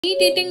Meat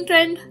eating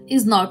trend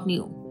is not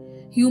new.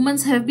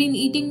 Humans have been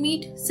eating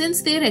meat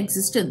since their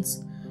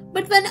existence.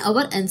 But when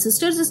our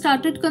ancestors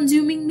started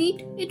consuming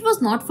meat, it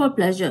was not for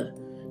pleasure.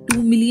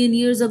 2 million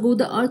years ago,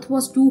 the earth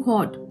was too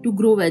hot to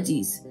grow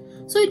veggies.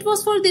 So it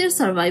was for their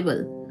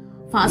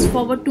survival. Fast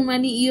forward to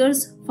many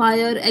years,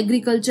 fire,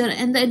 agriculture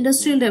and the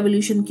industrial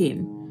revolution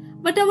came.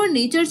 But our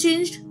nature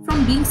changed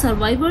from being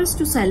survivors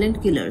to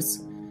silent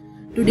killers.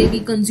 Today we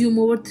consume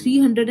over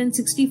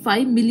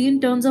 365 million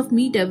tons of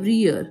meat every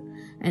year.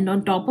 And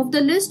on top of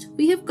the list,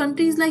 we have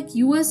countries like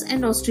US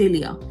and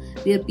Australia,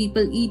 where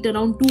people eat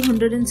around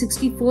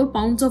 264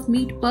 pounds of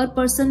meat per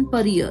person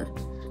per year.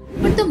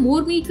 But the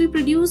more meat we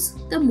produce,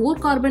 the more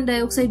carbon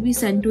dioxide we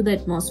send to the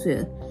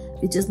atmosphere,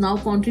 which is now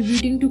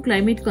contributing to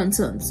climate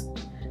concerns.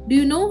 Do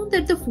you know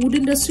that the food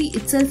industry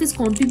itself is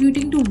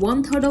contributing to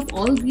 1/3 of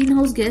all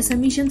greenhouse gas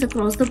emissions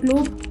across the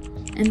globe?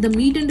 And the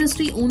meat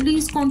industry only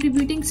is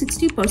contributing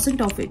 60%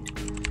 of it,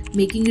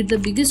 making it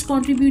the biggest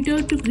contributor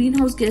to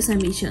greenhouse gas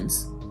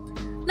emissions.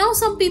 Now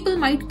some people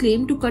might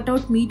claim to cut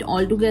out meat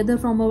altogether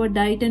from our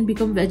diet and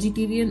become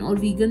vegetarian or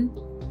vegan.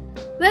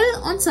 Well,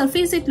 on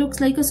surface it looks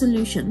like a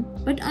solution,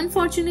 but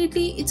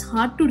unfortunately it's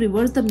hard to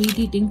reverse the meat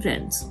eating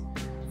trends.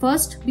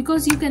 First,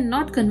 because you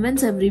cannot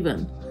convince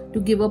everyone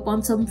to give up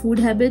on some food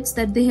habits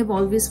that they have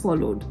always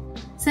followed.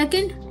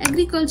 Second,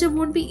 agriculture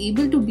won't be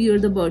able to bear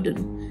the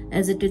burden,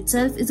 as it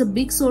itself is a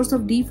big source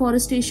of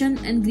deforestation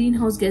and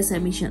greenhouse gas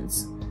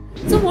emissions.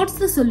 So what's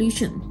the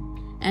solution?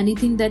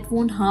 Anything that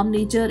won't harm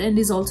nature and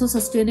is also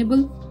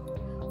sustainable?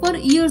 For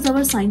years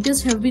our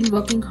scientists have been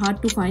working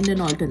hard to find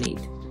an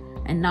alternate.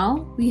 And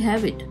now we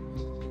have it.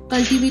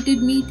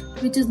 Cultivated meat,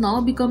 which is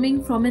now becoming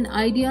from an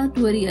idea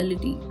to a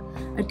reality.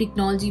 A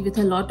technology with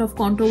a lot of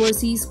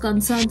controversies,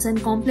 concerns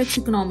and complex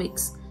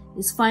economics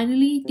is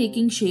finally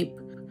taking shape.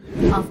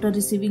 After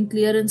receiving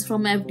clearance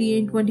from FDA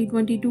in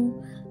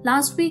 2022,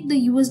 last week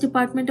the US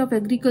Department of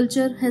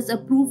Agriculture has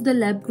approved the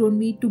lab-grown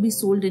meat to be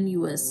sold in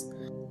US.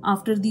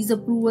 After these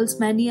approvals,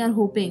 many are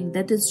hoping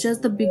that it's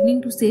just the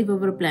beginning to save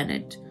our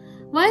planet.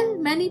 While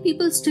many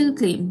people still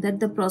claim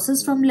that the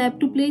process from lab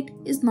to plate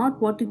is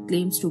not what it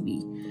claims to be,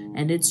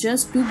 and it's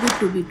just too good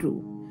to be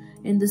true.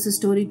 In this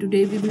story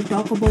today, we will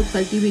talk about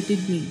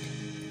cultivated meat.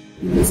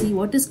 We will see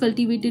what is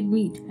cultivated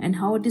meat and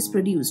how it is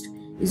produced.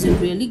 Is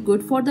it really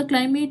good for the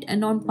climate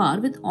and on par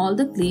with all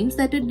the claims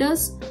that it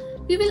does?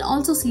 We will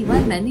also see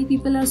why many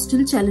people are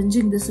still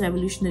challenging this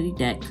revolutionary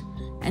tech.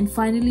 And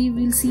finally,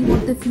 we'll see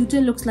what the future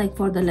looks like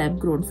for the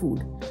lab-grown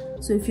food.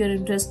 So if you're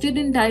interested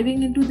in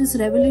diving into this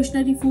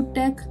revolutionary food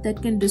tech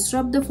that can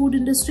disrupt the food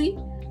industry,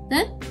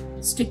 then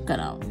stick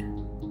around.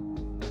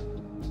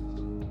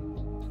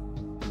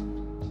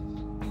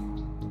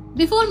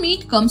 Before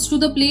meat comes to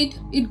the plate,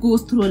 it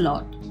goes through a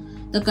lot.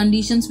 The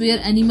conditions where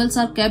animals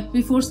are kept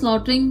before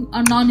slaughtering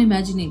are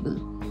non-imaginable.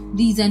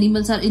 These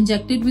animals are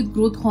injected with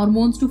growth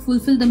hormones to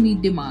fulfill the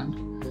meat demand.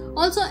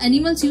 Also,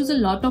 animals use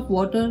a lot of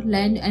water,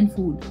 land and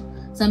food.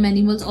 Some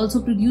animals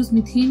also produce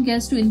methane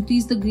gas to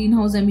increase the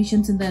greenhouse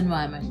emissions in the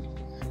environment.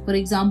 For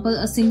example,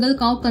 a single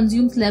cow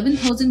consumes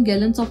 11,000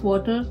 gallons of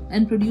water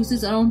and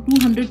produces around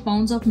 200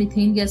 pounds of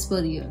methane gas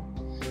per year.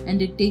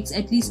 And it takes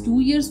at least 2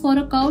 years for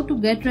a cow to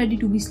get ready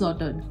to be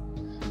slaughtered.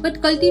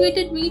 But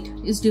cultivated meat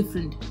is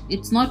different.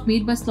 It's not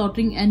made by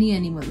slaughtering any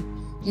animal.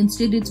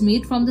 Instead, it's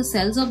made from the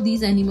cells of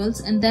these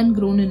animals and then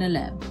grown in a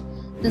lab.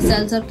 The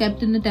cells are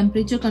kept in a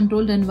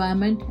temperature-controlled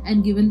environment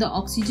and given the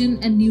oxygen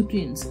and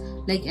nutrients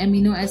like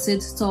amino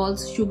acids,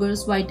 salts,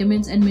 sugars,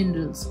 vitamins and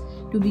minerals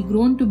to be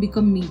grown to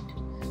become meat.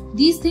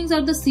 These things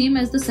are the same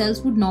as the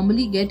cells would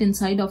normally get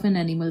inside of an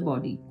animal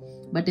body.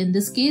 But in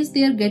this case,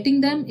 they are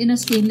getting them in a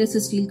stainless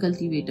steel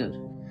cultivator.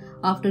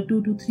 After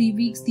 2 to 3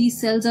 weeks, these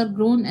cells are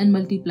grown and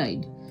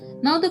multiplied.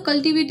 Now the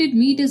cultivated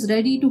meat is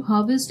ready to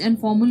harvest and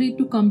formulate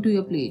to come to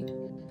your plate.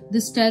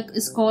 This tech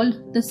is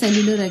called the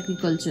cellular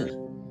agriculture.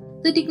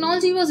 The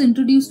technology was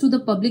introduced to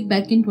the public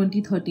back in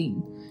 2013,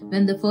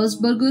 when the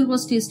first burger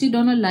was tasted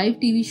on a live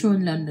TV show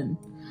in London.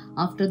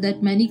 After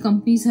that, many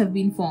companies have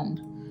been formed.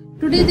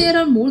 Today, there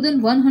are more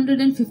than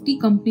 150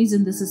 companies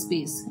in this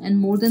space, and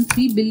more than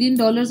 $3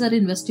 billion are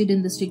invested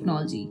in this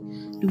technology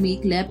to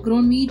make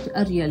lab-grown meat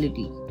a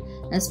reality.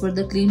 As per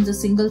the claims, a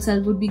single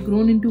cell would be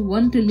grown into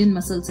 1 trillion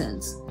muscle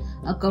cells.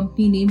 A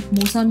company named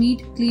Mosa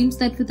Meat claims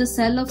that with a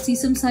cell of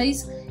sesame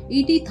size,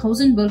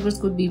 80,000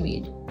 burgers could be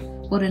made.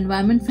 For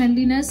environment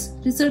friendliness,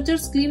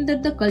 researchers claim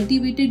that the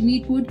cultivated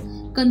meat would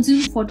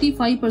consume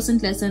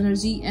 45% less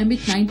energy, emit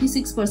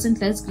 96%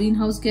 less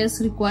greenhouse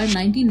gas, require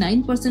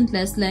 99%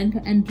 less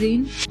land and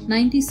drain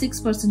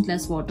 96%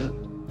 less water.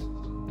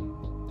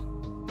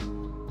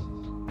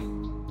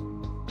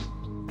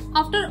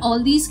 After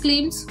all these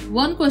claims,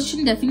 one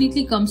question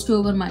definitely comes to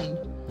our mind.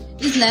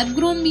 Is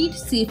lab-grown meat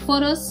safe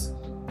for us?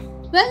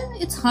 Well,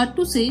 it's hard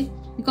to say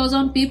because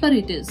on paper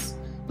it is.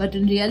 But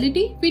in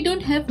reality, we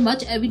don't have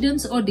much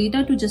evidence or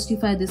data to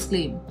justify this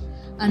claim.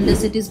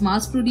 Unless it is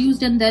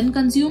mass-produced and then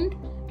consumed,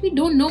 we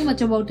don't know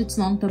much about its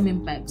long-term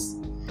impacts.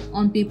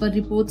 On paper,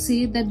 reports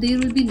say that there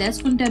will be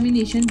less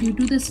contamination due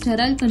to the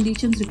sterile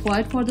conditions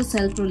required for the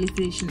cell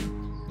proliferation.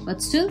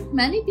 But still,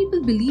 many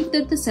people believe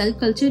that the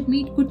cell-cultured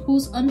meat could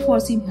pose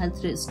unforeseen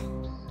health risks.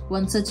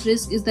 One such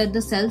risk is that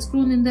the cells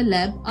grown in the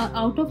lab are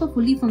out of a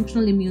fully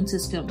functional immune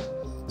system,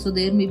 so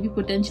there may be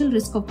potential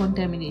risk of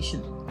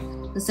contamination.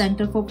 The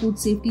Center for Food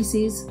Safety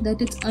says that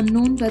it's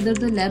unknown whether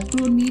the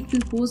lab-grown meat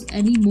will pose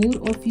any more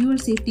or fewer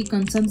safety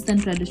concerns than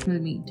traditional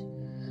meat.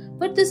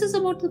 But this is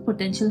about the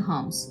potential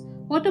harms.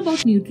 What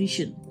about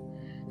nutrition?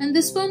 And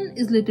this one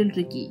is little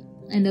tricky.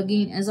 And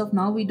again, as of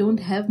now, we don't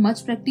have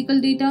much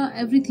practical data,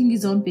 everything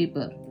is on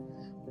paper.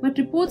 But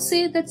reports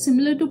say that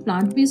similar to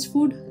plant-based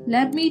food,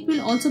 lab meat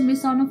will also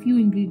miss on a few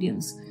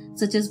ingredients,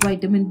 such as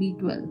vitamin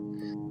B12.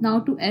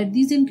 Now, to add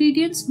these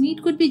ingredients,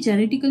 meat could be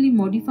genetically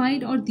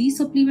modified or these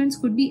supplements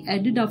could be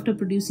added after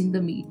producing the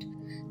meat.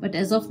 But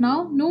as of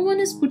now, no one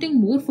is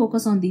putting more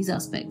focus on these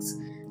aspects.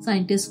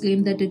 Scientists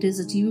claim that it is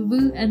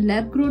achievable and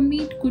lab-grown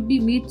meat could be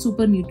made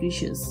super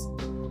nutritious.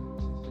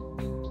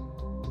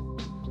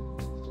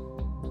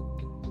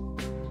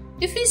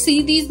 If we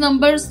see these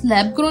numbers,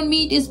 lab-grown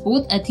meat is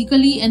both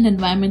ethically and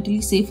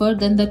environmentally safer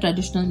than the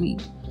traditional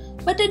meat.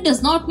 But it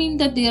does not mean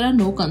that there are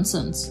no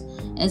concerns.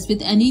 As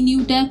with any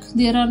new tech,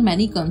 there are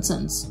many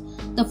concerns.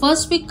 The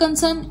first big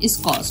concern is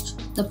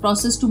cost. The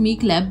process to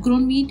make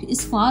lab-grown meat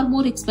is far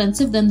more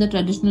expensive than the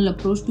traditional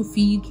approach to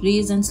feed,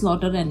 raise and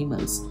slaughter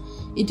animals.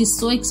 It is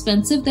so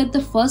expensive that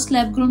the first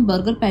lab-grown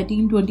burger patty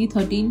in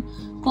 2013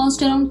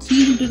 cost around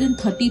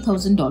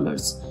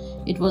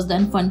 $330,000. It was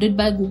then funded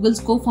by Google's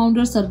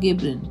co-founder Sergey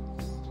Brin.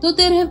 Though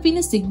there have been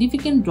a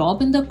significant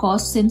drop in the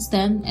cost since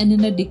then, and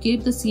in a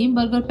decade the same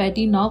burger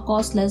patty now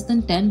costs less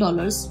than $10,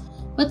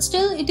 but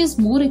still it is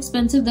more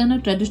expensive than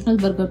a traditional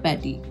burger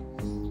patty.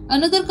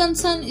 Another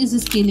concern is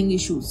scaling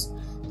issues.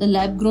 The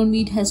lab-grown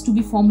meat has to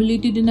be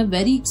formulated in a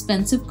very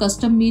expensive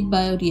custom-made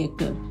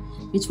bioreactor,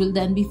 which will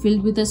then be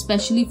filled with a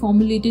specially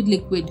formulated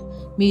liquid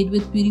made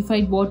with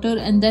purified water,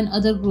 and then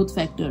other growth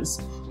factors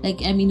like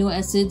amino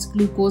acids,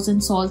 glucose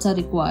and salts are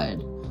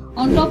required.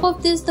 On top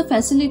of this, the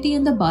facility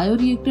and the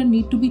bioreactor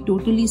need to be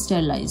totally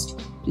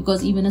sterilized,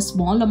 because even a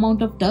small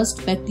amount of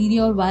dust,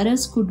 bacteria or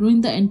virus could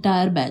ruin the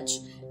entire batch,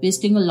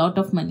 wasting a lot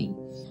of money.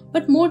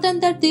 But more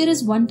than that, there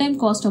is one-time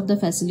cost of the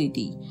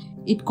facility.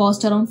 It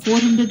cost around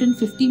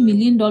 $450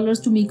 million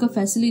to make a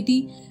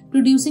facility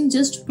producing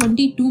just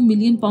 22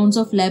 million pounds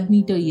of lab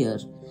meat a year.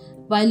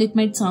 While it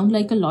might sound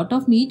like a lot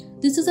of meat,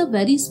 this is a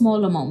very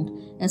small amount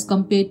as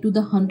compared to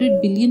the 100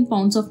 billion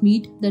pounds of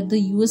meat that the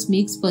US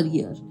makes per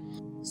year.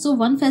 So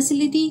one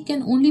facility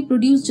can only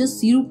produce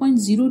just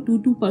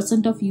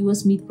 0.022% of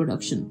US meat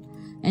production.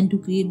 And to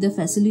create the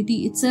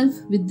facility itself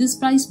with this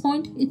price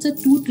point, it's a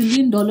 $2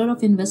 trillion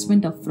of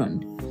investment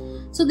upfront.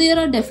 So there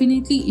are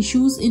definitely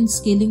issues in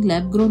scaling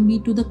lab-grown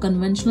meat to the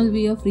conventional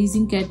way of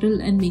raising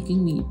cattle and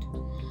making meat.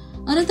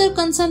 Another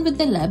concern with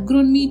the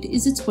lab-grown meat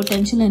is its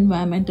potential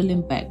environmental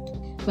impact.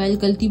 While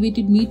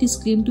cultivated meat is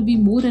claimed to be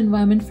more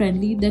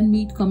environment-friendly than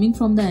meat coming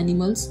from the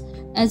animals,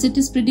 as it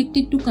is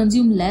predicted to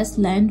consume less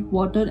land,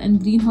 water and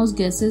greenhouse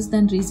gases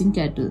than raising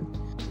cattle.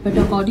 But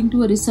according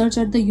to a research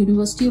at the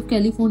University of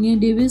California,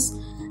 Davis,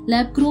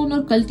 lab-grown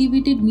or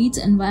cultivated meat's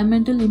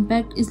environmental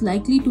impact is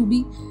likely to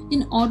be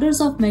in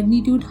orders of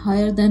magnitude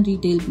higher than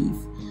retail beef,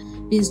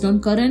 based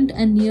on current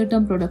and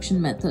near-term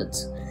production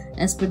methods.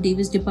 As per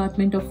Davis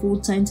Department of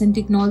Food Science and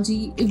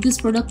Technology, if this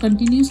product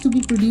continues to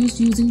be produced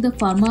using the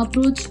pharma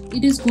approach,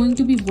 it is going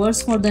to be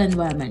worse for the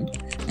environment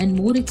and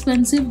more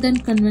expensive than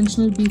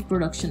conventional beef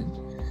production.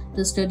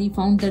 The study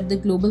found that the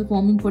global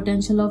warming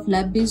potential of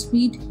lab-based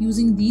meat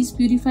using these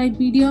purified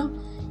media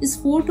is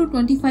 4 to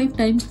 25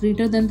 times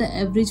greater than the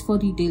average for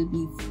retail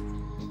beef.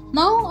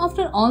 Now,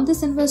 after all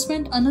this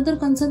investment, another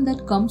concern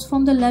that comes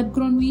from the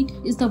lab-grown meat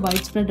is the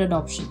widespread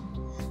adoption.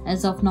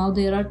 As of now,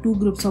 there are two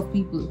groups of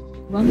people.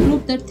 One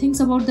group that thinks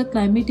about the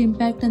climate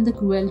impact and the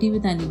cruelty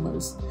with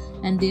animals,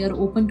 and they are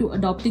open to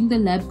adopting the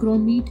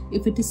lab-grown meat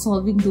if it is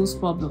solving those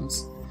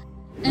problems.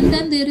 And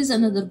then there is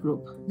another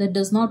group that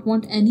does not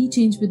want any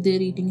change with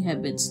their eating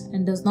habits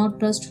and does not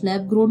trust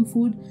lab-grown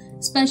food,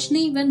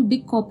 especially when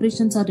big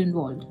corporations are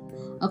involved.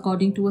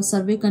 According to a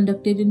survey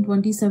conducted in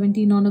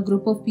 2017 on a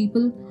group of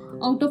people,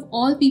 out of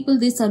all people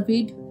they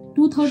surveyed,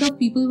 2/3 of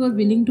people were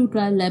willing to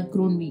try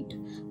lab-grown meat,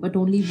 but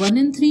only 1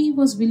 in 3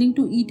 was willing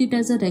to eat it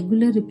as a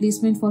regular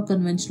replacement for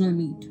conventional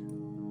meat.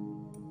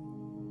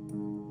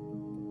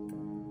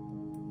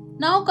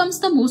 Now comes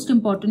the most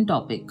important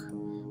topic.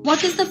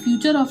 What is the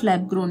future of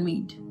lab-grown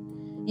meat?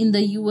 In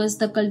the US,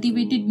 the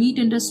cultivated meat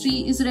industry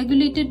is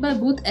regulated by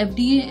both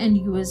FDA and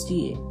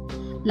USDA.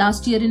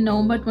 Last year in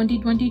November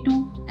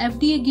 2022,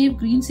 FDA gave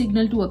green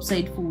signal to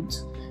Upside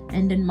Foods,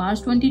 and in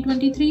March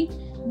 2023,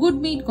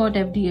 Good Meat got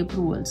FDA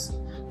approvals.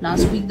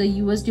 Last week, the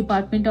US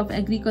Department of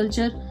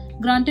Agriculture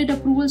granted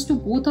approvals to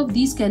both of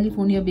these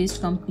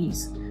California-based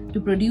companies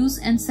to produce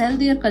and sell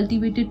their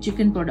cultivated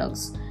chicken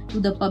products to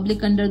the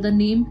public under the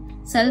name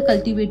Sell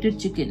Cultivated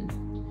Chicken.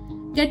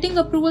 Getting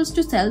approvals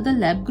to sell the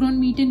lab-grown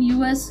meat in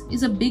US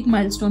is a big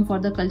milestone for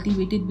the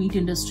cultivated meat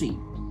industry.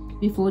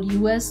 Before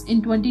US,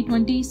 in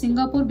 2020,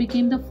 Singapore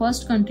became the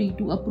first country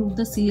to approve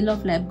the sale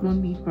of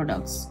lab-grown meat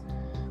products.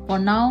 For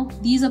now,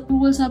 these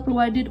approvals are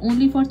provided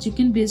only for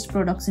chicken-based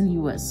products in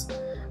US.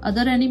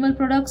 Other animal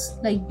products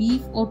like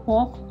beef or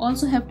pork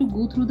also have to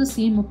go through the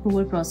same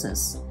approval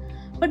process.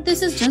 But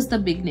this is just the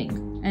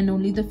beginning, and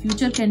only the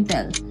future can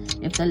tell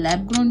if the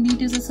lab-grown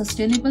meat is a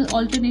sustainable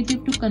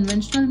alternative to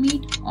conventional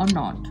meat or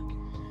not.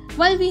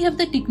 While we have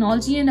the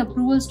technology and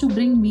approvals to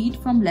bring meat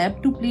from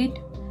lab to plate,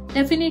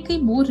 definitely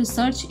more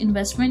research,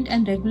 investment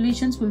and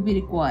regulations will be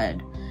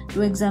required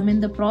to examine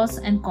the pros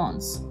and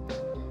cons.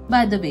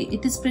 By the way,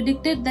 it is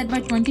predicted that by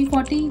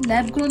 2040,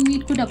 lab-grown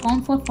meat could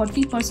account for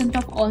 40%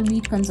 of all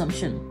meat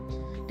consumption.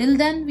 Till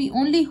then, we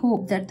only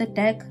hope that the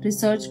tech,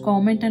 research,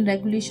 government and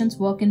regulations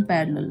work in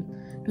parallel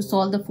to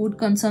solve the food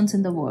concerns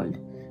in the world.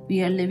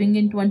 We are living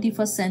in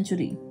 21st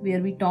century,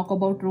 where we talk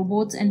about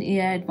robots and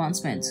AI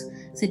advancements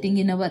sitting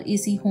in our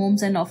AC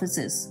homes and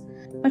offices.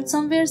 But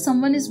somewhere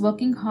someone is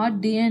working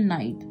hard day and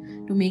night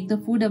to make the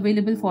food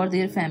available for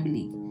their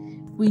family.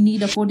 We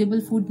need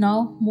affordable food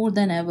now more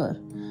than ever.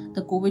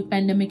 The COVID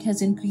pandemic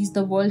has increased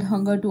the world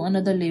hunger to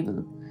another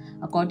level.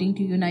 According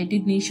to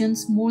United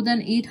Nations, more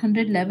than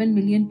 811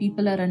 million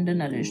people are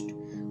undernourished.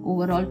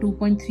 Overall,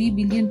 2.3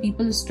 billion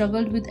people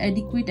struggled with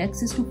adequate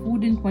access to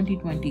food in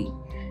 2020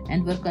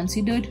 and were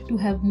considered to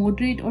have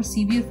moderate or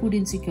severe food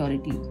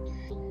insecurity.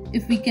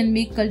 If we can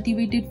make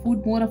cultivated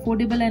food more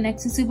affordable and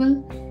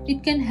accessible,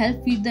 it can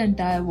help feed the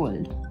entire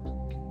world.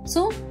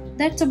 So,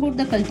 that's about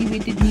the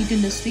cultivated meat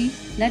industry.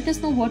 Let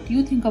us know what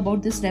you think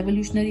about this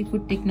revolutionary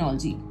food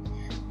technology.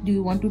 Do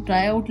you want to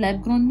try out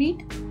lab-grown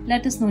meat?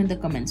 Let us know in the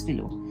comments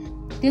below.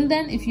 Till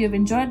then, if you have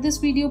enjoyed this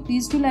video,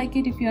 please do like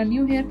it. If you are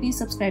new here, please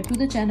subscribe to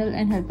the channel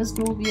and help us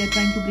grow. We are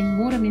trying to bring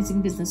more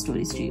amazing business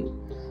stories to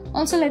you.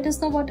 Also, let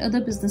us know what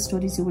other business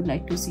stories you would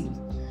like to see.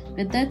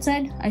 With that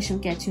said, I shall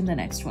catch you in the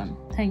next one.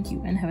 Thank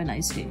you and have a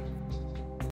nice day.